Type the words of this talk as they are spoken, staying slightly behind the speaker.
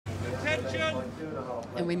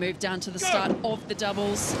And we move down to the start of the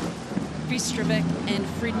doubles. Fistravec and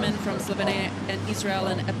Fridman from Slovenia and Israel,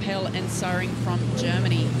 and Appel and Syring from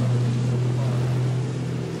Germany.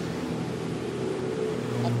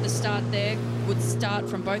 Off the start there, good start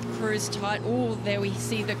from both crews, tight. Oh, there we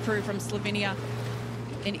see the crew from Slovenia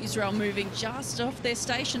and Israel moving just off their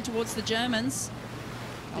station towards the Germans.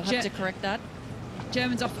 I'll have to correct that.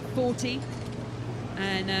 Germans off at 40,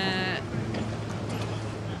 and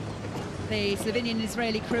the Slovenian and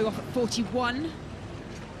Israeli crew off at 41.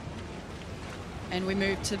 And we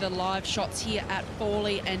move to the live shots here at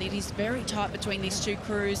Fawley, and it is very tight between these two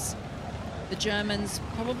crews. The Germans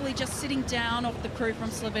probably just sitting down off the crew from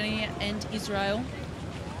Slovenia and Israel.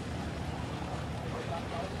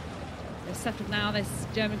 They've settled now, this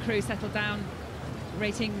German crew settled down,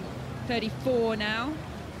 rating 34 now.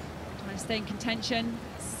 Trying to stay in contention.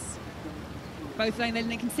 Both laying there,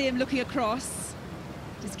 and you can see them looking across,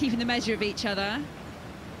 just keeping the measure of each other.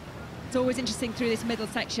 It's always interesting through this middle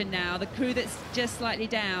section now. The crew that's just slightly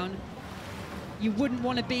down, you wouldn't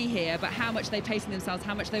want to be here, but how much they're pacing themselves,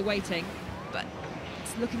 how much they're waiting. But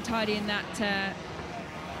it's looking tidy in that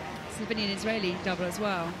Slovenian-Israeli double as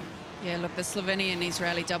well. Yeah, look, the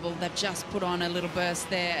Slovenian-Israeli double, they've just put on a little burst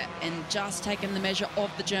there and just taken the measure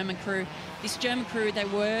of the German crew. This German crew, they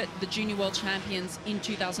were the junior world champions in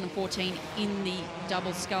 2014 in the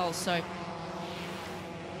double sculls. So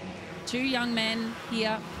two young men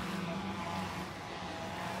here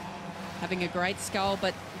having a great scull,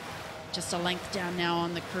 but just a length down now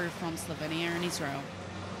on the crew from Slovenia and Israel.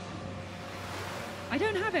 I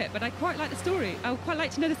don't have it, but I quite like the story. I would quite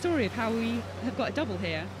like to know the story of how we have got a double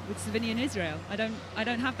here with Slovenia and Israel. I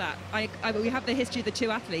don't have that. We have the history of the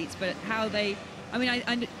two athletes, but how they, I mean,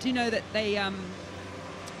 I do know that they have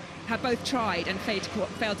both tried and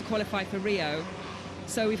failed to qualify for Rio.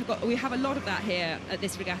 So we have a lot of that here at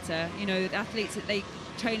this regatta. You know, the athletes that they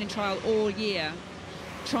train and trial all year,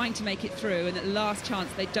 trying to make it through, and at the last chance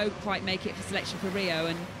they don't quite make it for selection for Rio,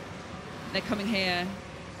 and they're coming here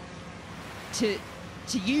to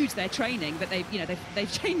use their training, but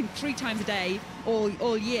they've trained 3 times a day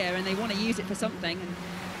all year, and they want to use it for something, and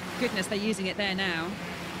goodness, they're using it there now.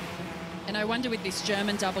 And I wonder with this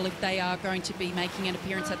German double if they are going to be making an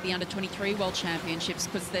appearance at the Under-23 World Championships,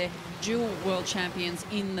 because they're dual world champions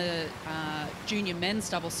in the junior men's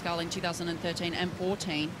double scull in 2013 and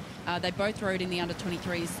 14. They both rode in the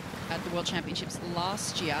Under-23s at the World Championships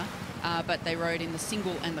last year, but they rode in the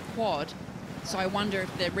single and the quad. So I wonder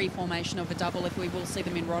if the reformation of a double, if we will see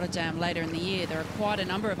them in Rotterdam later in the year. There are quite a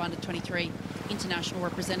number of Under-23 international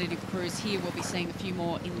representative crews here. We'll be seeing a few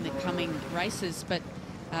more in the coming races, but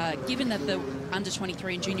given that the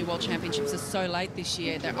Under-23 and Junior World Championships are so late this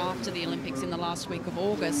year, they're after the Olympics in the last week of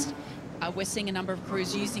August, we're seeing a number of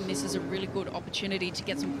crews using this as a really good opportunity to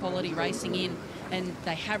get some quality racing in, and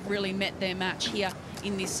they have really met their match here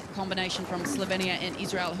in this combination from Slovenia and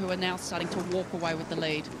Israel, who are now starting to walk away with the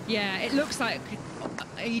lead. Yeah, it looks like,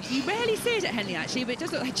 you rarely see it at Henley actually, but it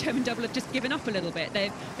does look like German double have just given up a little bit.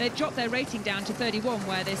 They've dropped their rating down to 31,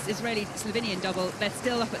 where this Israeli-Slovenian double, they're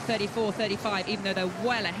still up at 34, 35, even though they're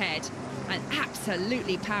well ahead and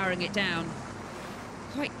absolutely powering it down.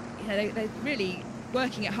 Quite, you know, they're really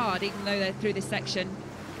working it hard, even though they're through this section,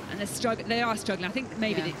 and they are struggling. I think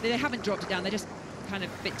maybe they haven't dropped it down, they're just kind of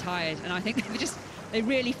a bit tired, and I think they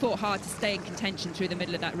really fought hard to stay in contention through the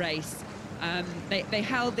middle of that race. They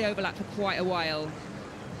held the overlap for quite a while,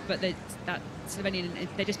 but that Slovenian,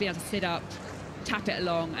 they're just being able to sit up, tap it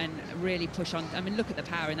along, and really push on. I mean, look at the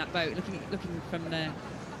power in that boat, looking from the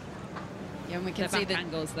and we can see the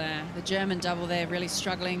angles there. The German double there really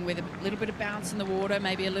struggling with a little bit of bounce in the water,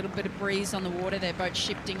 maybe a little bit of breeze on the water. Their boat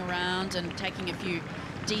shifting around and taking a few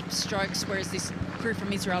deep strokes, whereas this crew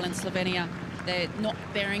from Israel and Slovenia, they're not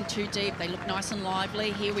bearing too deep. They look nice and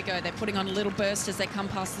lively. Here we go. They're putting on a little burst as they come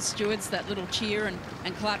past the stewards. That little cheer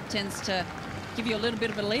and clap tends to give you a little bit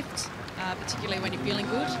of a lift, particularly when you're feeling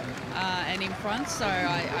good and in front. So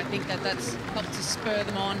I think that's helped to spur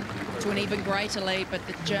them on to an even greater lead, but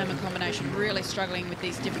the German combination really struggling with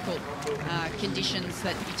these difficult conditions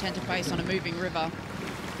that you tend to face on a moving river.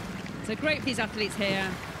 So great for these athletes here,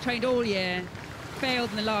 trained all year,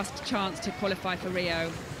 failed in the last chance to qualify for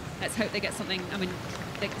Rio. Let's hope they get something, I mean,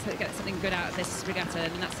 they get something good out of this regatta,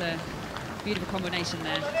 and that's a beautiful combination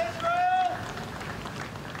there.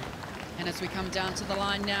 And as we come down to the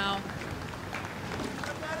line now,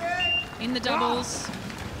 in the doubles,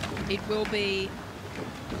 it will be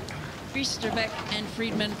Fistravec and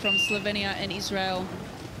Fridman from Slovenia and Israel,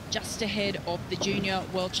 just ahead of the junior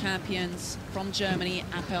world champions from Germany,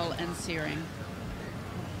 Appel and Syring.